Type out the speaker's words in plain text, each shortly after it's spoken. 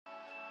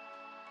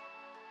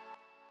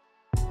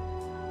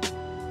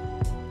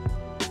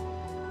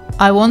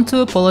I want to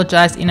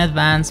apologize in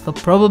advance for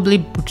probably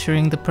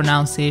butchering the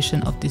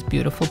pronunciation of this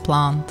beautiful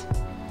plant.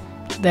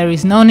 There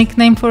is no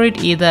nickname for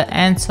it either,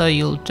 and so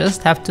you'll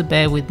just have to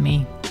bear with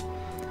me.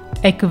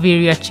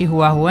 Echeveria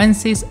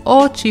chihuahuensis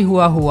or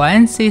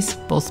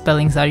Chihuahuaensis, both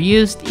spellings are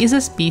used, is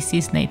a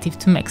species native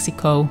to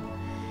Mexico.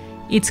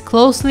 It's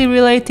closely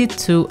related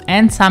to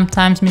and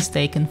sometimes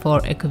mistaken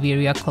for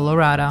Echeveria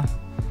colorata.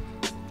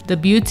 The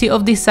beauty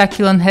of this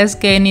succulent has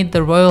gained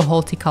the Royal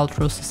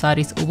Horticultural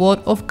Society's Award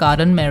of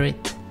Garden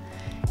Merit.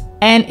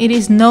 And it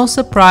is no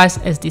surprise,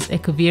 as this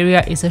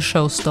Echeveria is a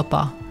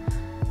showstopper.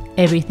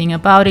 Everything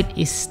about it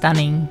is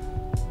stunning.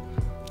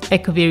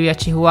 Echeveria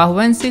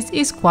chihuahuensis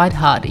is quite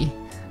hardy.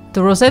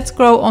 The rosettes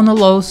grow on a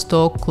low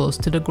stalk close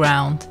to the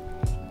ground.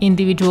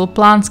 Individual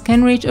plants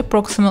can reach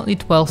approximately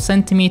 12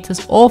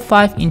 cm or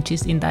 5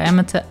 inches in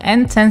diameter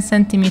and 10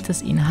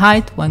 cm in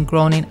height when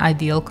grown in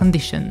ideal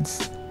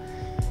conditions.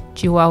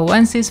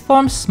 Chihuahuensis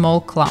forms small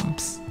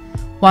clumps.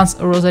 Once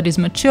a rosette is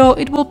mature,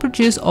 it will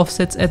produce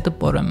offsets at the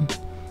bottom.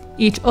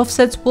 Each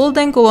offset will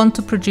then go on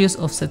to produce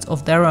offsets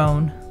of their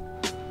own.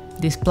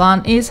 This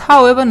plant is,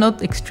 however,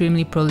 not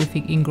extremely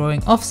prolific in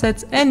growing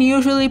offsets and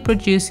usually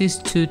produces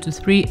 2 to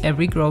 3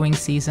 every growing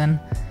season.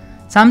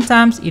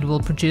 Sometimes it will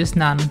produce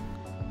none.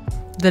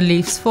 The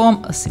leaves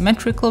form a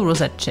symmetrical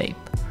rosette shape.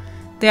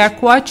 They are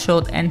quite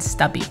short and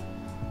stubby.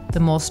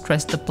 The more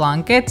stressed the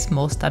plant gets,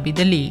 more stubby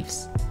the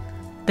leaves.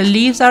 The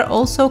leaves are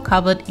also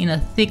covered in a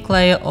thick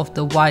layer of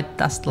the white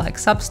dust-like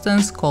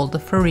substance called the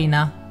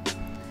farina.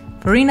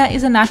 Farina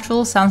is a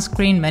natural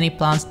sunscreen many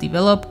plants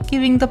develop,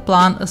 giving the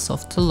plant a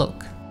softer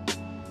look.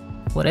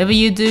 Whatever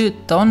you do,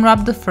 don't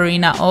rub the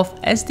farina off,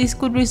 as this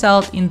could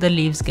result in the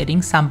leaves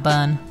getting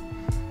sunburn.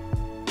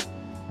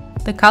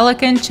 The color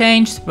can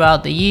change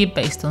throughout the year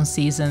based on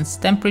seasons,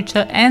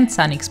 temperature and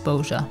sun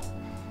exposure.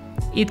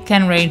 It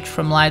can range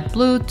from light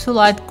blue to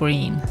light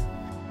green.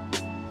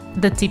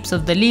 The tips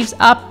of the leaves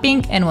are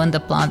pink, and when the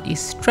plant is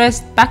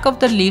stressed, back of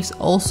the leaves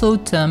also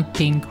turn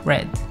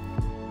pink-red.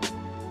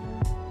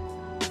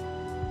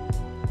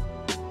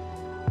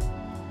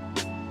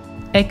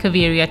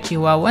 Echeveria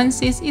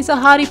chihuahuensis is a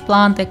hardy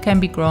plant that can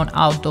be grown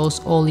outdoors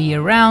all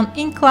year round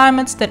in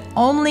climates that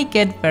only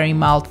get very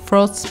mild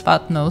frosts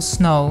but no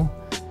snow.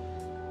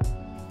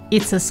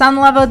 It's a sun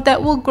lover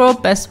that will grow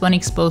best when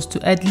exposed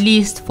to at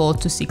least 4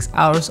 to 6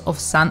 hours of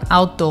sun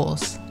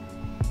outdoors.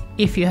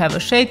 If you have a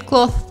shade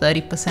cloth,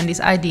 30% is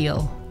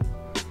ideal.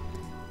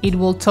 It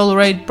will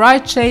tolerate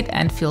bright shade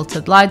and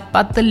filtered light,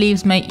 but the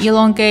leaves may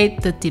elongate,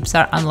 the tips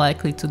are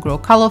unlikely to grow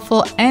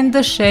colorful, and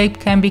the shape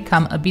can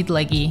become a bit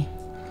leggy.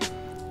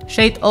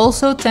 Shade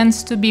also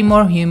tends to be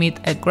more humid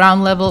at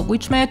ground level,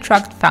 which may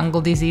attract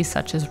fungal disease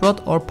such as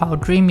rot or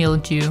powdery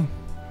mildew.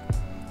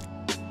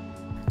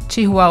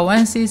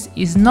 Chihuahuensis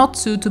is not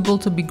suitable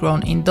to be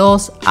grown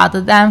indoors other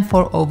than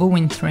for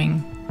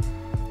overwintering.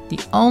 The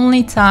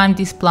only time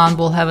this plant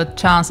will have a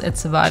chance at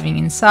surviving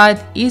inside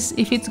is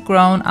if it's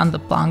grown under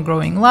plant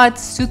growing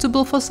lights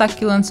suitable for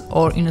succulents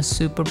or in a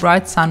super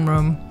bright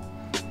sunroom.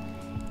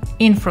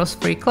 In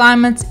frost-free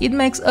climates, it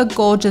makes a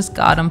gorgeous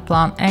garden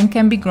plant and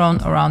can be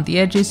grown around the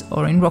edges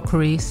or in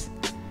rockeries.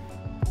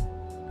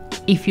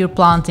 If you're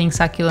planting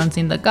succulents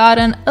in the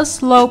garden, a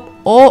slope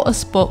or a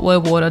spot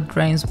where water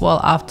drains well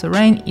after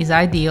rain is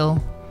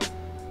ideal.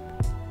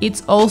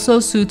 It's also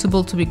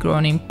suitable to be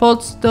grown in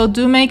pots, though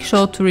do make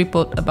sure to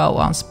repot about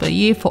once per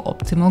year for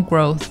optimal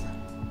growth.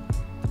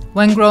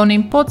 When grown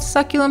in pots,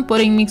 succulent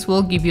potting mix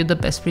will give you the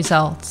best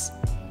results.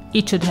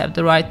 It should have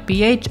the right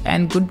pH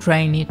and good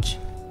drainage.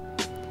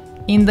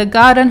 In the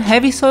garden,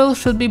 heavy soil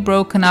should be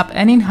broken up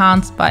and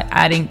enhanced by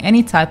adding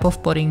any type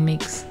of potting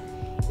mix.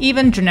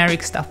 Even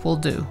generic stuff will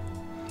do.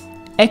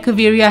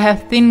 Echeveria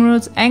have thin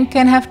roots and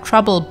can have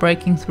trouble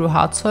breaking through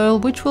hard soil,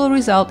 which will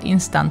result in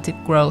stunted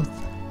growth.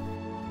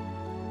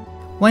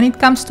 When it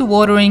comes to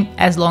watering,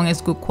 as long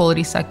as good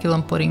quality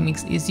succulent potting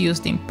mix is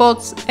used in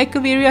pots,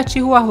 Echeveria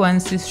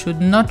chihuahuensis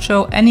should not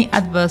show any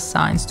adverse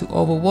signs to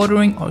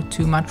overwatering or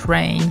too much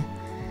rain.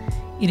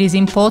 It is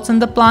important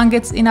the plant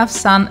gets enough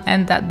sun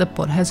and that the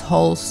pot has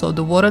holes so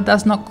the water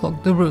does not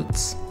clog the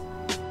roots.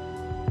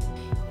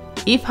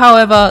 If,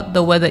 however,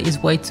 the weather is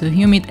way too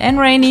humid and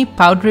rainy,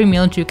 powdery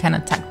mildew can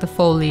attack the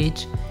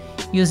foliage.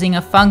 Using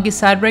a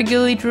fungicide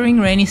regularly during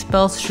rainy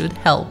spells should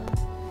help.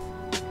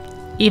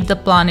 If the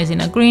plant is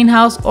in a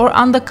greenhouse or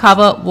under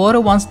cover,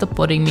 water once the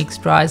potting mix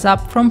dries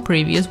up from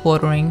previous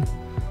watering.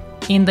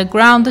 In the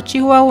ground, the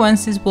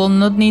chihuahuensis will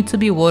not need to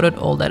be watered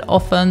all that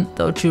often,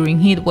 though during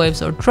heat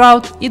waves or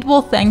drought, it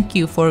will thank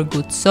you for a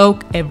good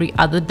soak every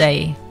other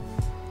day.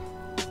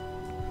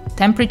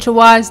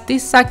 Temperature-wise,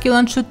 this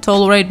succulent should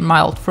tolerate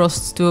mild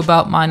frosts to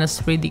about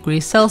 -3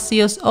 degrees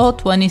Celsius or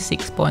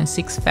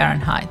 26.6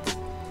 Fahrenheit.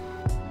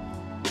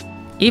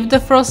 If the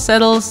frost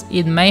settles,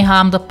 it may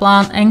harm the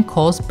plant and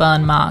cause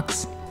burn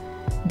marks.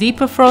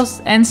 Deeper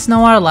frosts and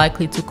snow are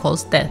likely to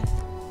cause death.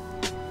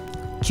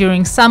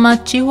 During summer,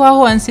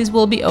 Chihuahuensis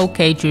will be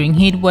okay during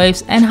heat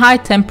waves and high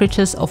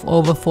temperatures of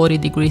over 40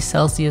 degrees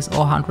Celsius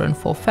or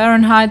 104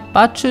 Fahrenheit,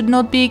 but should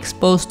not be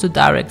exposed to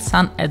direct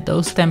sun at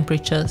those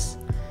temperatures.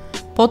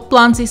 Pot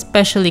plants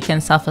especially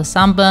can suffer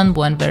sunburn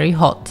when very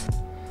hot.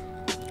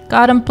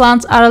 Garden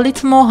plants are a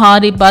little more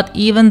hardy, but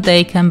even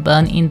they can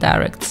burn in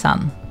direct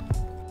sun.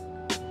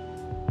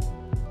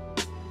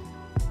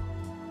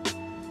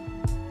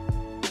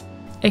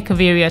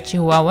 Echeveria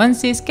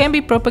chihuahuensis can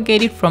be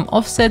propagated from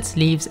offsets,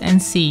 leaves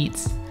and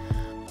seeds.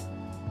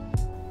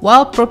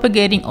 While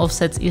propagating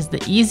offsets is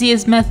the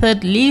easiest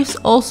method, leaves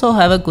also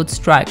have a good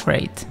strike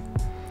rate.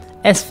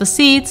 As for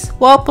seeds,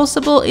 while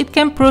possible, it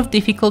can prove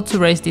difficult to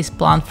raise this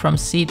plant from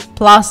seed,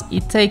 plus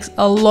it takes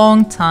a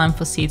long time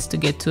for seeds to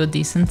get to a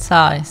decent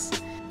size.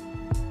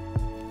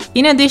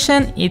 In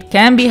addition, it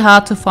can be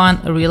hard to find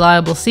a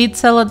reliable seed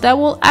seller that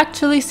will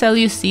actually sell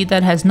you seed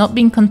that has not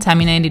been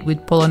contaminated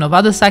with pollen of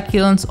other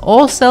succulents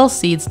or sell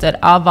seeds that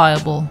are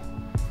viable.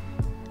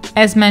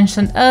 As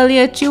mentioned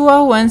earlier,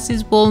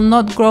 Chihuahuensis will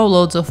not grow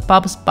loads of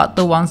pups, but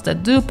the ones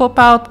that do pop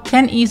out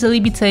can easily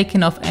be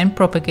taken off and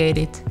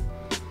propagated.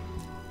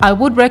 I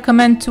would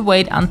recommend to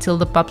wait until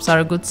the pups are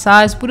a good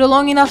size with a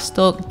long enough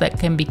stalk that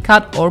can be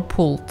cut or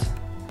pulled.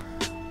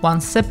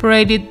 Once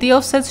separated, the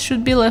offsets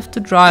should be left to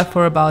dry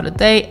for about a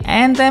day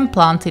and then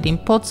planted in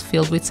pots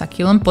filled with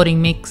succulent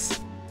potting mix.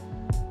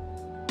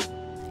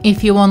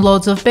 If you want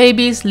loads of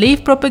babies,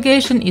 leaf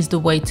propagation is the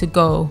way to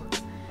go.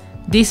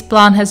 This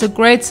plant has a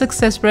great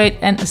success rate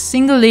and a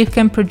single leaf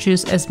can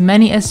produce as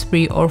many as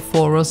 3 or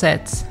 4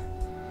 rosettes.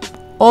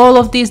 All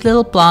of these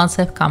little plants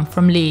have come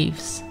from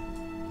leaves.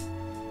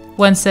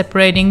 When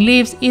separating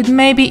leaves, it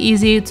may be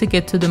easier to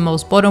get to the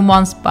most bottom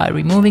ones by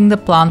removing the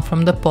plant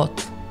from the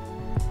pot.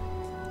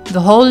 The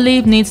whole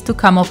leaf needs to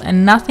come off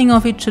and nothing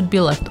of it should be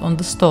left on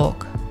the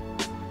stalk.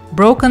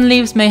 Broken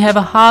leaves may have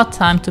a hard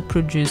time to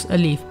produce a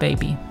leaf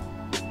baby.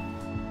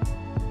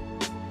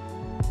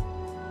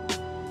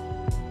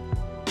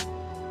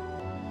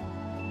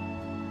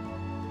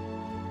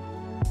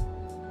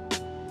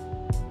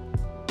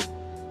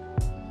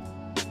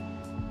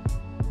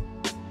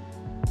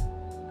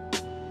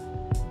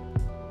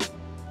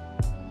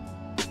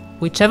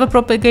 Whichever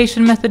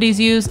propagation method is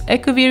used,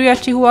 Echeveria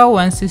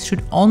chihuahuensis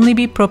should only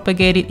be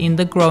propagated in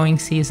the growing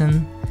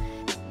season.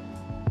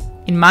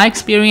 In my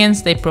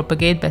experience, they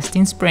propagate best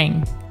in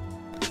spring.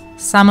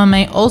 Summer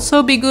may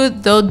also be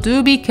good, though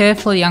do be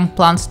careful young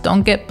plants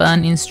don't get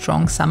burned in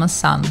strong summer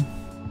sun.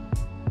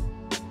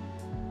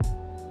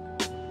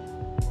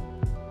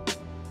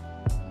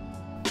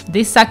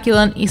 This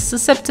succulent is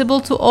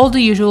susceptible to all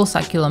the usual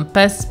succulent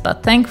pests,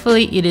 but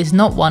thankfully it is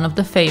not one of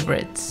the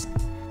favorites.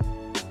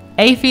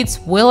 Aphids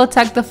will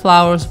attack the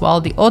flowers,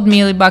 while the odd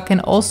mealybug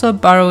can also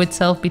burrow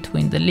itself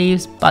between the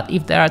leaves, but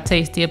if there are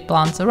tastier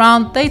plants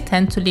around, they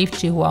tend to leave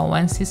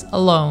Chihuahuensis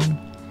alone.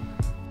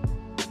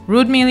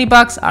 Root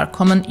mealybugs are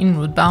common in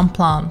root-bound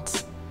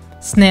plants.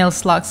 Snails,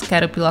 slugs,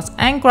 caterpillars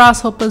and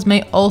grasshoppers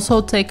may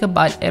also take a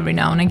bite every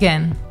now and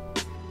again.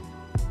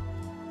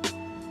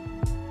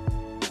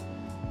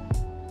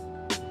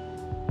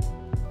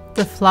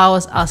 The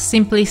flowers are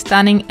simply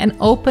stunning and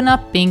open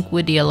up pink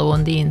with yellow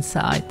on the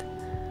inside.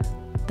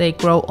 They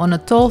grow on a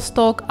tall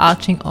stalk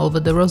arching over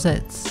the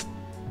rosettes.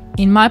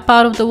 In my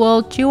part of the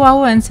world,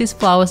 Chihuahuensis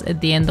flowers at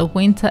the end of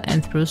winter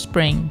and through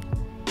spring.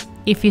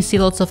 If you see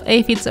lots of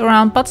aphids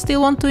around but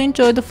still want to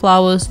enjoy the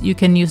flowers, you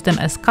can use them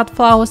as cut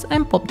flowers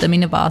and pop them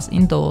in a vase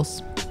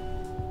indoors.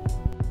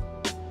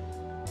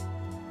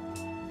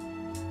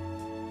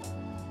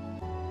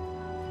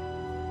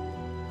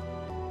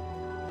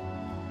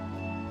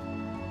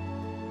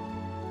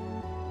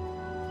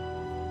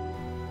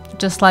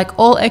 Just like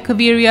all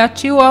Echeveria,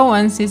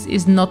 Chihuahuensis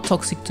is not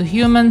toxic to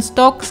humans,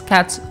 dogs,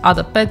 cats,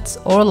 other pets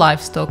or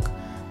livestock,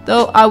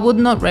 though I would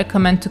not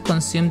recommend to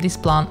consume this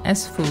plant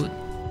as food.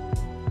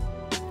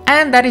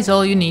 And that is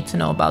all you need to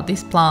know about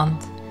this plant.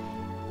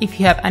 If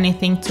you have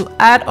anything to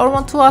add or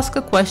want to ask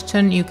a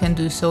question, you can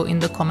do so in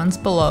the comments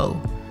below.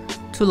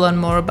 To learn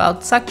more about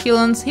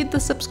succulents, hit the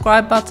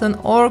subscribe button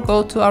or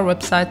go to our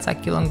website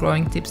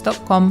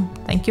succulentgrowingtips.com.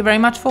 Thank you very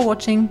much for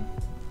watching.